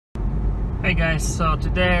Hey guys, so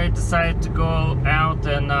today I decided to go out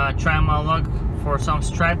and try my luck for some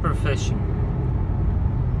striper fishing.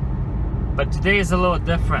 But today is a little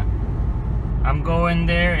different. I'm going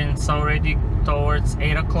there and it's already towards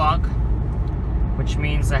 8 o'clock, which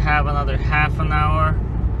means I have another half an hour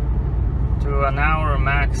to an hour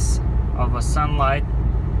max of a sunlight,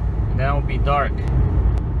 and then it'll be dark.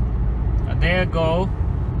 A day ago,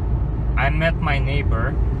 I met my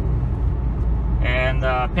neighbor, and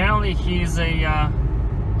apparently he's a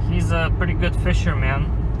pretty good fisherman,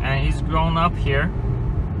 and he's grown up here.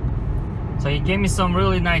 So he gave me some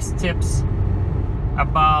really nice tips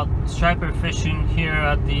about striper fishing here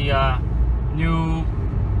at the new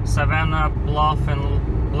Savannah Bluff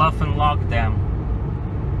and Lock Dam,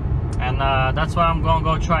 and that's what I'm gonna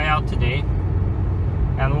go try out today,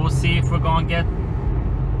 and we'll see if we're gonna get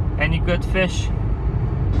any good fish.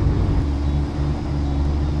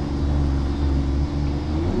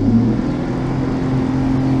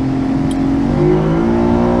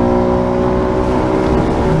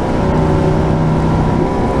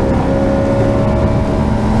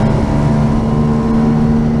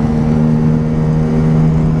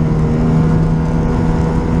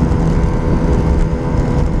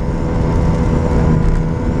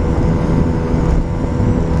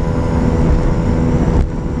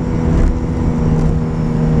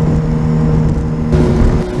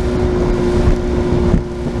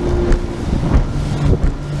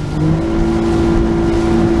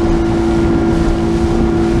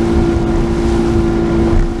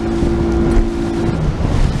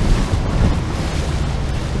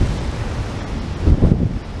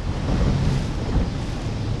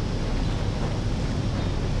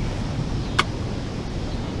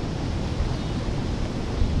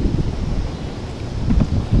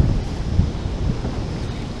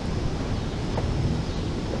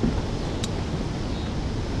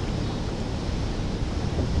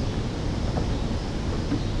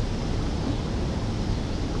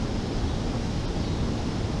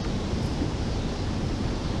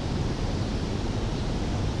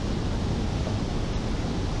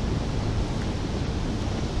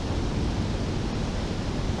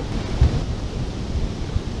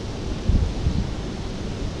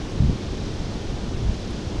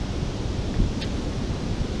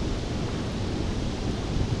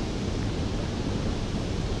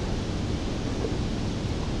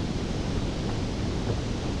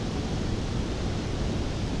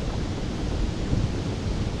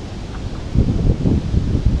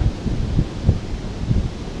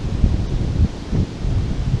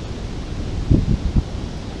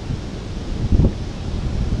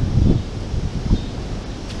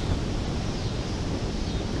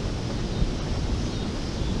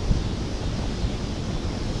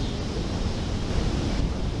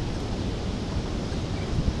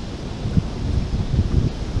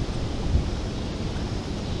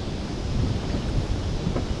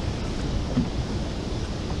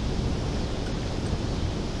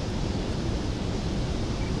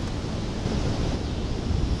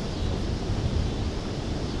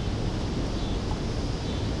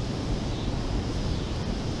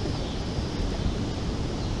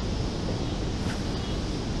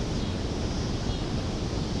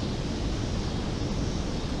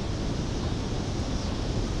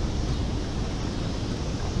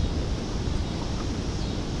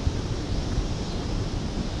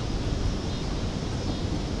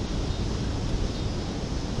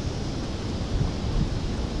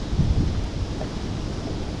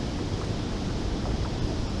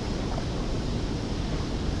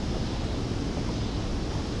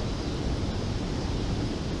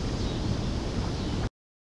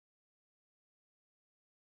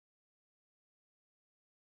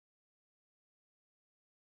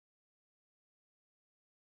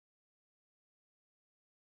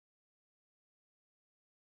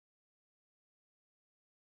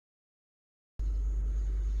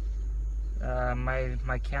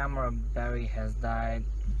 My camera battery has died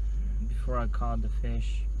before I caught the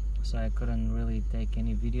fish, so I couldn't really take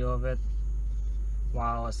any video of it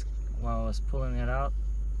while I was pulling it out.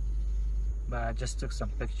 But I just took some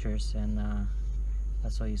pictures, and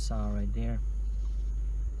that's what you saw right there.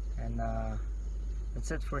 And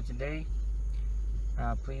that's it for today.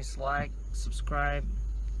 Please like, subscribe.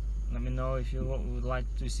 Let me know if you would like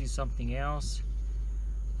to see something else.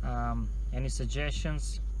 Any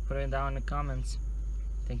suggestions? Put it down in the comments.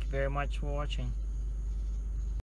 Thank you very much for watching.